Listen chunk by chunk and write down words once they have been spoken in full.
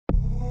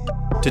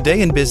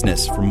Today in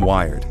Business from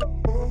Wired.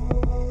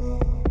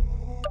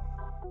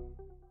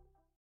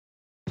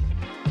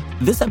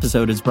 This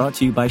episode is brought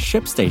to you by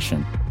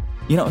ShipStation.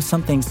 You know,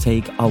 some things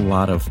take a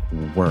lot of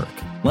work,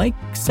 like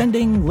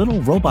sending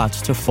little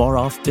robots to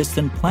far-off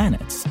distant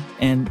planets.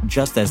 And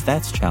just as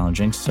that's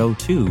challenging, so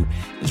too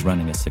is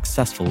running a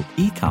successful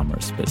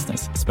e-commerce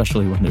business,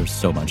 especially when there's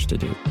so much to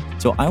do.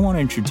 So I want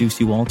to introduce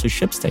you all to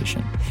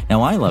ShipStation.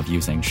 Now, I love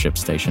using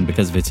ShipStation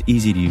because of its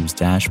easy-to-use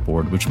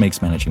dashboard, which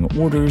makes managing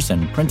orders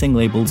and printing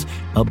labels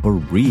a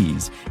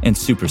breeze and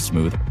super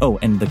smooth. Oh,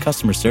 and the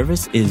customer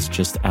service is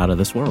just out of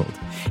this world.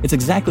 It's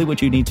exactly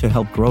what you need to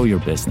help grow your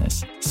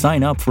business.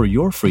 Sign up for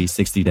your free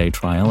 60-day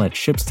trial at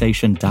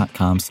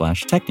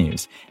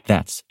shipstation.com/technews.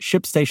 That's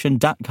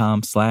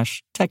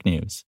shipstation.com/technews.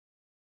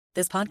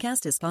 This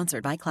podcast is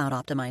sponsored by Cloud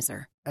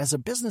Optimizer. As a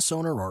business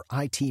owner or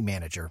IT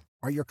manager,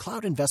 are your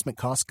cloud investment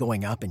costs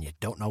going up and you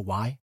don't know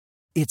why?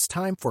 It's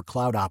time for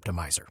Cloud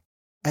Optimizer.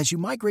 As you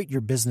migrate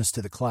your business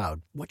to the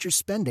cloud, what you're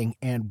spending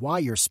and why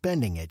you're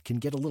spending it can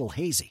get a little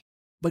hazy.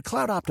 But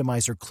Cloud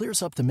Optimizer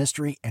clears up the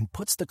mystery and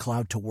puts the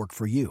cloud to work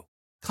for you.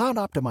 Cloud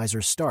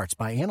Optimizer starts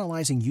by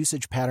analyzing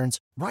usage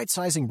patterns,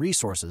 right-sizing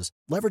resources,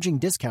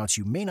 leveraging discounts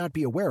you may not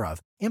be aware of,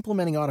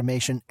 implementing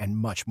automation, and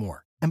much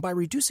more. And by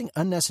reducing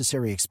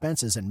unnecessary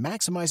expenses and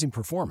maximizing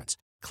performance,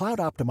 Cloud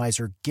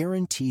Optimizer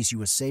guarantees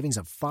you a savings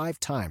of 5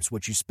 times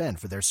what you spend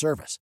for their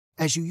service.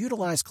 As you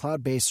utilize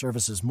cloud-based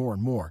services more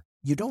and more,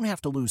 you don't have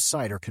to lose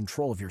sight or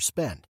control of your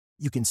spend.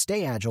 You can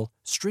stay agile,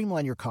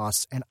 streamline your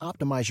costs, and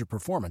optimize your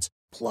performance,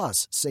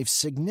 plus save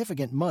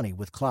significant money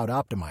with Cloud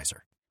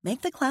Optimizer.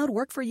 Make the cloud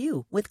work for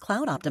you with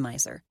Cloud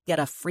Optimizer. Get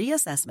a free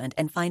assessment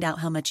and find out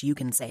how much you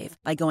can save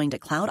by going to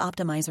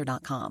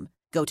cloudoptimizer.com.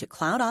 Go to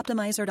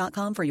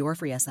cloudoptimizer.com for your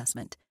free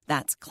assessment.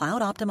 That's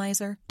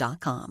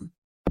cloudoptimizer.com.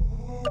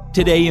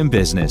 Today in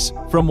Business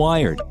from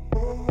Wired.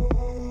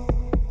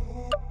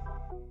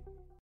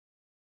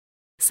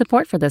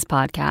 Support for this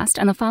podcast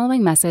and the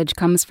following message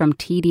comes from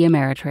TD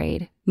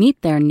Ameritrade.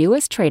 Meet their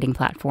newest trading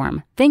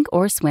platform,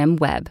 Thinkorswim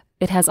Web.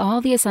 It has all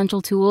the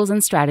essential tools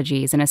and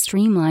strategies in a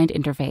streamlined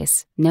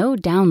interface. No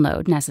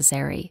download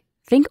necessary.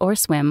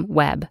 Thinkorswim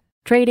Web.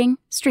 Trading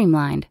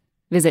streamlined.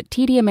 Visit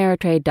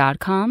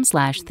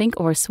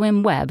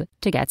tdameritrade.com/thinkorswimweb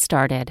to get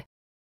started.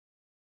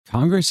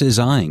 Congress is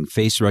eyeing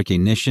face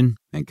recognition,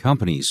 and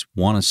companies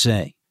want to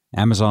say.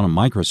 Amazon and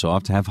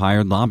Microsoft have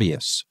hired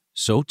lobbyists.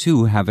 So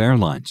too have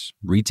airlines,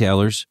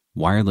 retailers,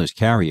 wireless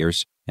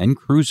carriers, and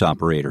cruise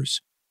operators.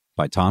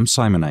 By Tom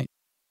Simonite.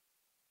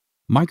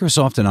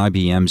 Microsoft and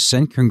IBM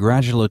sent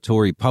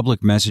congratulatory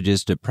public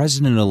messages to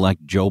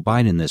President-elect Joe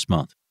Biden this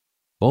month.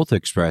 Both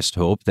expressed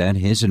hope that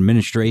his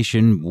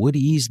administration would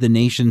ease the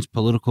nation's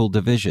political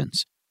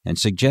divisions and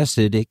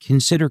suggested it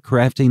consider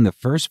crafting the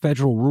first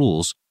federal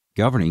rules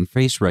governing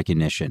face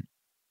recognition.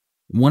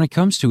 When it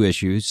comes to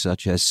issues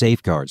such as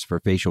safeguards for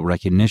facial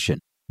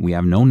recognition, we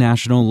have no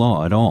national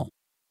law at all.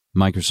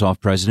 Microsoft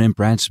President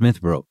Brad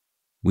Smith wrote,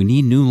 "We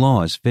need new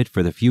laws fit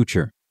for the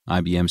future."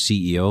 IBM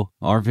CEO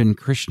Arvind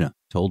Krishna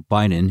told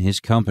Biden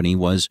his company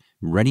was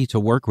ready to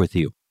work with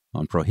you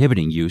on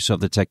prohibiting use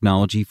of the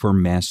technology for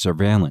mass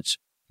surveillance,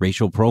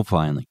 racial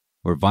profiling,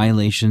 or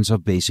violations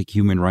of basic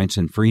human rights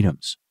and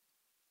freedoms.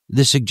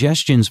 The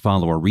suggestions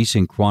follow a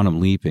recent quantum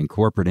leap in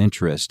corporate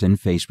interest in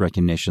face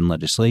recognition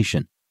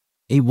legislation.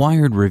 A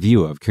Wired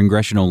review of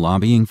congressional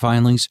lobbying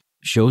filings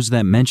shows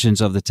that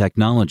mentions of the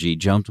technology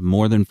jumped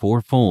more than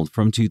fourfold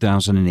from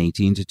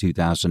 2018 to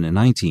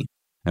 2019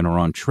 and are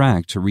on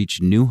track to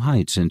reach new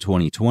heights in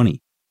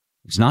 2020.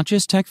 It's not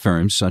just tech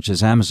firms such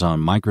as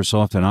Amazon,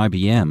 Microsoft, and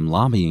IBM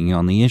lobbying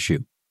on the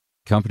issue.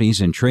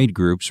 Companies and trade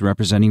groups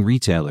representing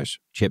retailers,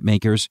 chip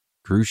makers,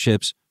 cruise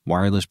ships,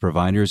 wireless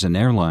providers, and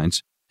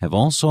airlines have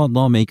all sought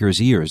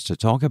lawmakers' ears to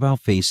talk about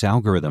face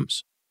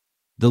algorithms.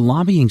 The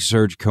lobbying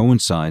surge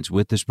coincides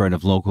with the spread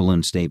of local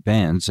and state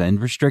bans and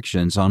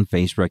restrictions on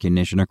face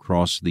recognition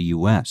across the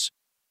U.S.,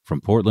 from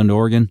Portland,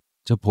 Oregon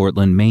to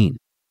Portland, Maine.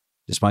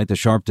 Despite the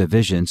sharp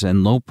divisions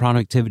and low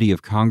productivity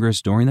of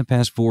Congress during the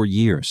past 4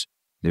 years,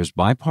 there's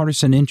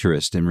bipartisan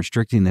interest in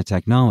restricting the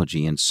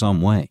technology in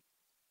some way.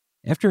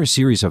 After a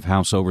series of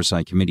House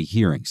Oversight Committee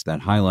hearings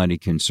that highlighted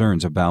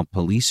concerns about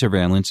police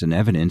surveillance and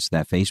evidence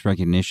that face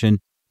recognition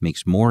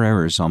makes more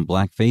errors on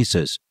black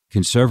faces,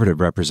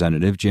 Conservative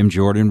Representative Jim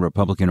Jordan,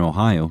 Republican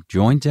Ohio,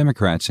 joined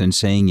Democrats in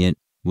saying it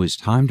was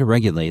time to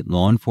regulate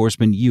law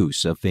enforcement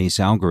use of face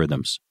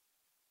algorithms.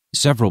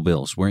 Several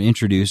bills were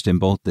introduced in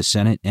both the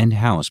Senate and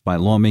House by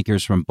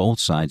lawmakers from both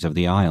sides of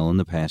the aisle in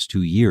the past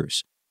 2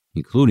 years,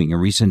 including a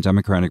recent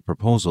Democratic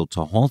proposal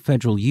to halt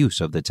federal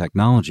use of the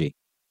technology.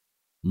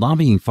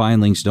 Lobbying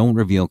filings don't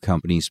reveal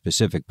companies'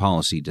 specific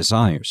policy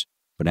desires,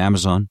 but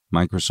Amazon,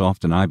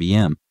 Microsoft, and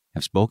IBM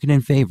have spoken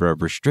in favor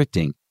of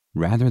restricting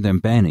rather than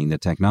banning the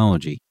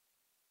technology.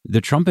 The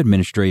Trump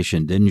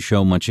administration didn't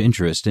show much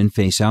interest in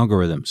face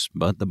algorithms,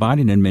 but the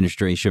Biden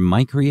administration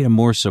might create a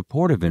more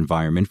supportive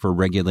environment for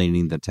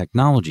regulating the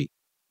technology,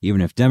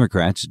 even if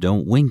Democrats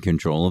don't win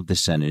control of the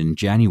Senate in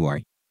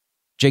January.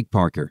 Jake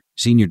Parker,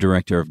 Senior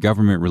Director of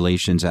Government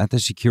Relations at the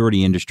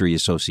Security Industry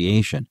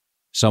Association,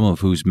 some of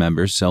whose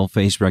members sell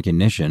face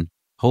recognition,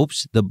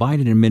 hopes the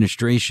Biden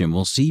administration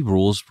will see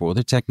rules for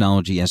the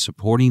technology as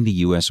supporting the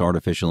U.S.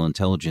 artificial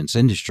intelligence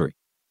industry.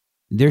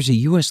 There's a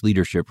U.S.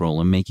 leadership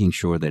role in making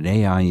sure that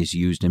AI is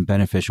used in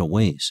beneficial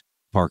ways,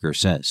 Parker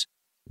says.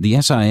 The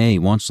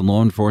SIA wants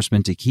law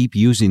enforcement to keep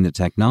using the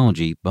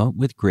technology, but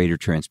with greater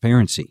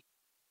transparency.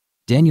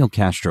 Daniel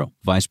Castro,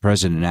 vice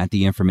president at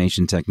the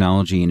Information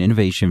Technology and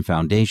Innovation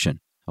Foundation,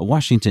 a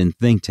Washington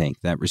think tank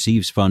that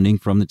receives funding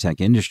from the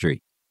tech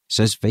industry,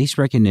 says face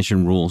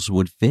recognition rules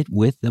would fit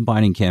with the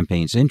Biden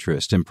campaign's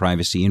interest in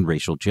privacy and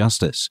racial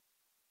justice.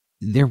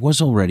 There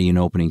was already an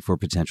opening for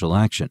potential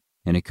action,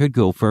 and it could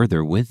go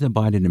further with the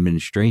Biden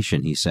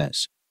administration, he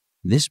says.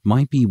 This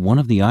might be one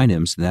of the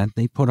items that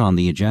they put on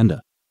the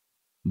agenda.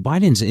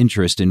 Biden's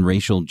interest in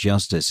racial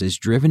justice is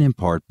driven in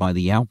part by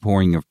the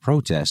outpouring of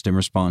protest in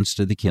response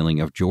to the killing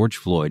of George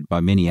Floyd by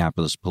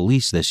Minneapolis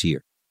police this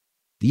year.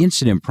 The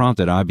incident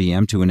prompted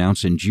IBM to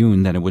announce in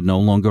June that it would no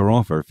longer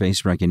offer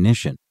face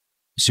recognition.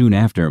 Soon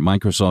after,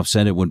 Microsoft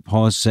said it would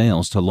pause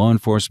sales to law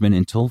enforcement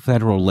until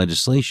federal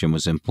legislation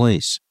was in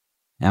place.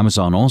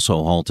 Amazon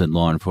also halted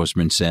law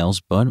enforcement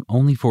sales, but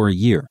only for a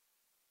year.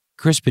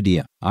 Chris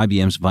Padilla,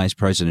 IBM's vice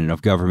president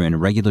of government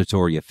and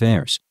regulatory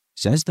affairs,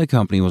 says the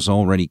company was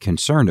already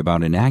concerned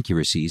about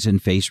inaccuracies in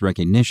face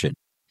recognition,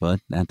 but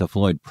that the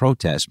Floyd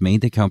protests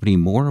made the company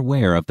more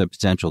aware of the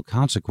potential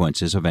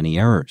consequences of any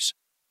errors.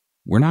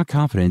 We're not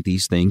confident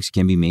these things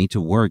can be made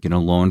to work in a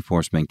law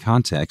enforcement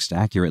context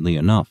accurately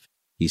enough,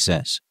 he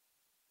says.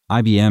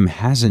 IBM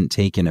hasn't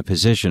taken a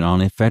position on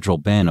a federal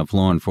ban of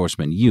law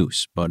enforcement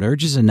use, but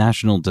urges a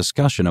national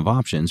discussion of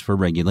options for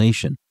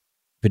regulation.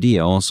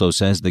 Padilla also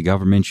says the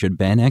government should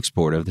ban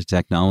export of the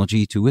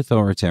technology to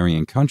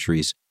authoritarian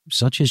countries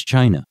such as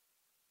China.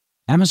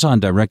 Amazon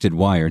directed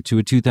Wired to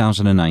a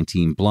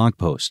 2019 blog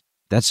post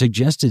that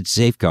suggested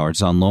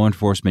safeguards on law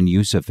enforcement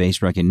use of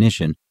face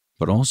recognition,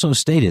 but also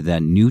stated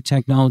that new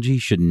technology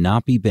should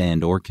not be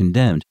banned or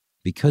condemned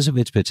because of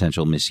its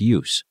potential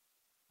misuse.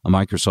 A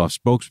Microsoft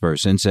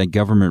spokesperson said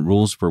government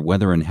rules for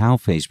whether and how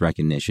face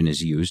recognition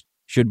is used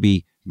should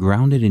be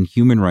grounded in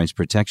human rights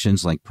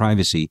protections like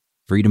privacy,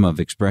 freedom of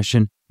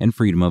expression, and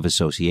freedom of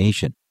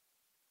association.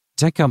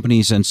 Tech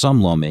companies and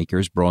some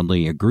lawmakers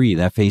broadly agree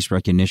that face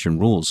recognition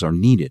rules are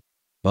needed,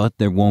 but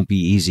there won't be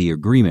easy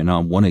agreement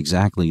on what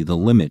exactly the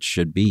limits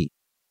should be.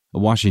 A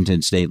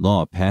Washington state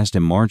law passed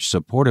in March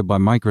supported by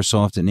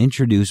Microsoft and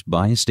introduced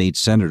by a state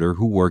senator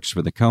who works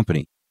for the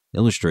company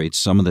illustrates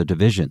some of the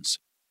divisions.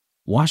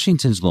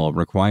 Washington's law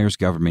requires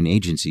government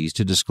agencies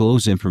to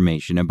disclose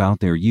information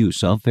about their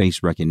use of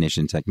face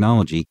recognition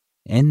technology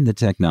and the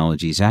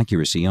technology's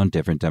accuracy on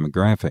different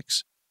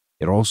demographics.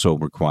 It also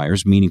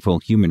requires meaningful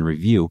human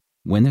review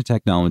when the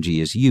technology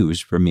is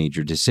used for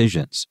major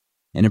decisions,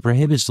 and it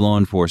prohibits law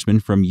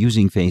enforcement from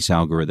using face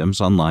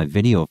algorithms on live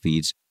video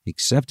feeds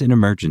except in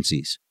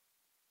emergencies.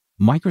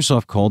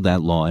 Microsoft called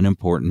that law an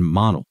important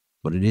model,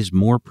 but it is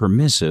more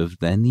permissive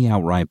than the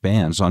outright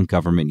bans on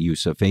government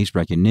use of face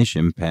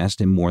recognition passed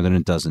in more than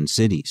a dozen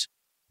cities,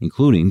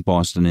 including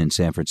Boston and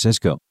San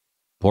Francisco.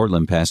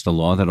 Portland passed a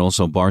law that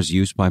also bars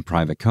use by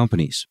private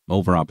companies,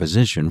 over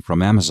opposition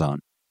from Amazon.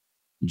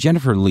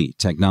 Jennifer Lee,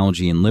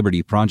 Technology and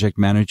Liberty Project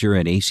Manager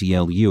at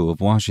ACLU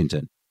of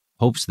Washington,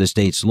 hopes the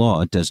state's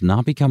law does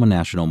not become a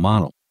national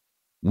model.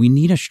 We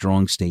need a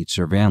strong state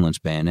surveillance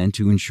ban and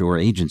to ensure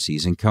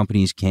agencies and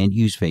companies can't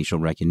use facial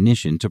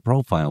recognition to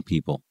profile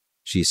people,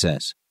 she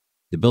says.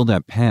 The bill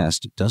that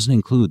passed doesn't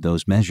include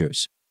those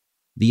measures.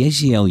 The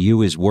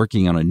ACLU is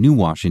working on a new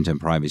Washington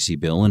privacy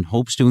bill and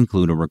hopes to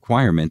include a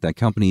requirement that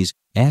companies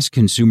ask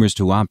consumers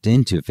to opt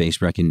into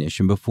face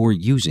recognition before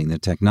using the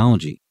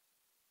technology.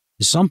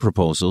 Some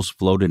proposals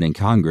floated in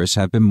Congress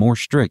have been more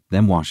strict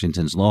than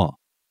Washington's law.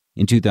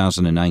 In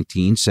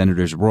 2019,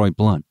 Senators Roy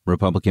Blunt,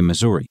 Republican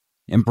Missouri,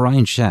 and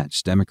Brian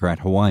Schatz, Democrat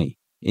Hawaii,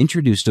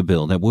 introduced a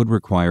bill that would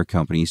require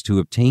companies to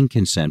obtain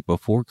consent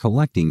before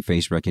collecting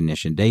face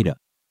recognition data.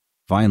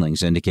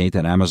 Filings indicate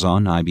that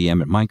Amazon,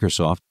 IBM, and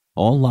Microsoft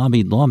all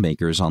lobbied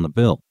lawmakers on the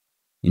bill.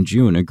 In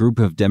June, a group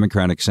of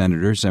Democratic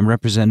senators and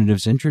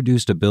representatives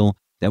introduced a bill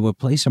that would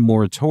place a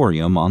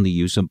moratorium on the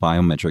use of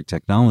biometric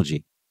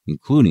technology,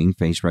 including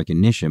face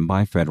recognition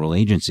by federal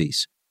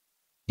agencies.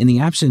 In the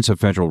absence of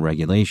federal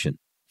regulation,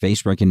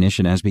 face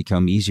recognition has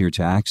become easier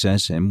to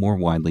access and more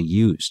widely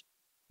used.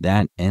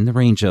 That and the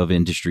range of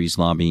industries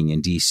lobbying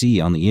in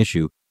D.C. on the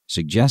issue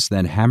suggests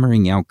that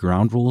hammering out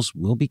ground rules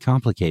will be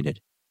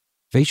complicated.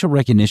 Facial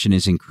recognition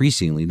is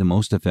increasingly the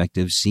most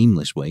effective,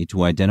 seamless way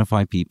to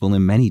identify people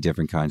in many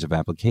different kinds of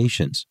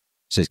applications,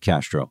 says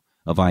Castro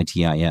of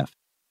ITIF.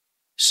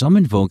 Some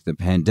invoke the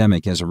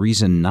pandemic as a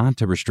reason not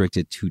to restrict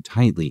it too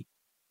tightly.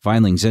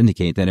 Filings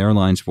indicate that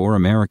Airlines for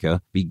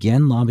America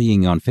began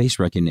lobbying on face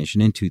recognition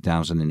in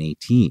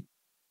 2018,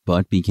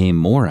 but became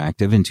more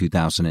active in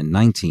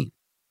 2019.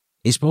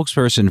 A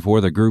spokesperson for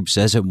the group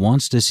says it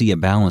wants to see a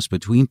balance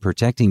between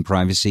protecting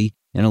privacy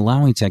and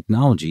allowing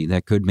technology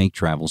that could make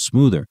travel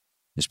smoother,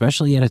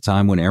 especially at a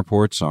time when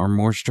airports are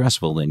more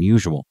stressful than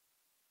usual.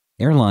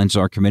 Airlines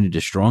are committed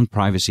to strong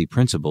privacy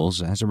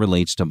principles as it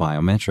relates to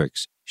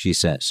biometrics, she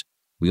says.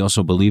 We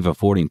also believe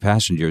affording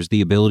passengers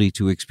the ability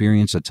to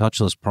experience a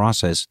touchless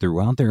process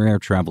throughout their air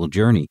travel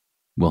journey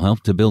will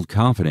help to build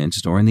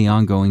confidence during the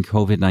ongoing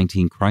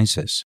COVID-19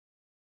 crisis.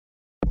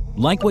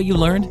 Like what you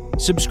learned?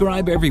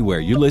 Subscribe everywhere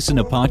you listen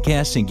to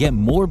podcasts and get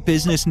more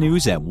business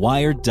news at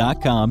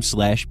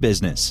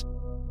wired.com/business.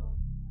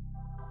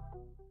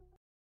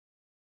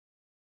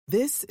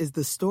 This is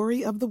the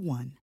story of the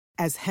one.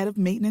 As head of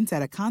maintenance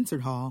at a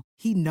concert hall,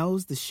 he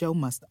knows the show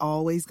must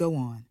always go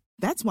on.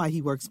 That's why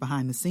he works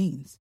behind the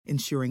scenes,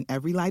 ensuring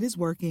every light is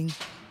working,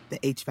 the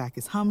HVAC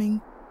is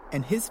humming,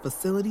 and his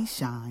facility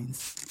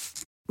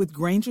shines. With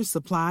Grainger's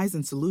supplies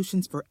and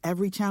solutions for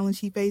every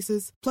challenge he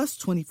faces, plus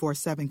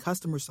 24/7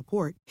 customer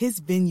support, his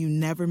venue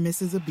never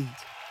misses a beat.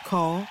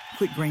 Call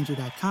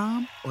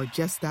quickgrainger.com or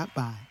just stop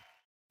by.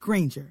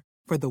 Grainger,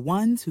 for the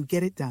ones who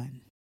get it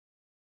done.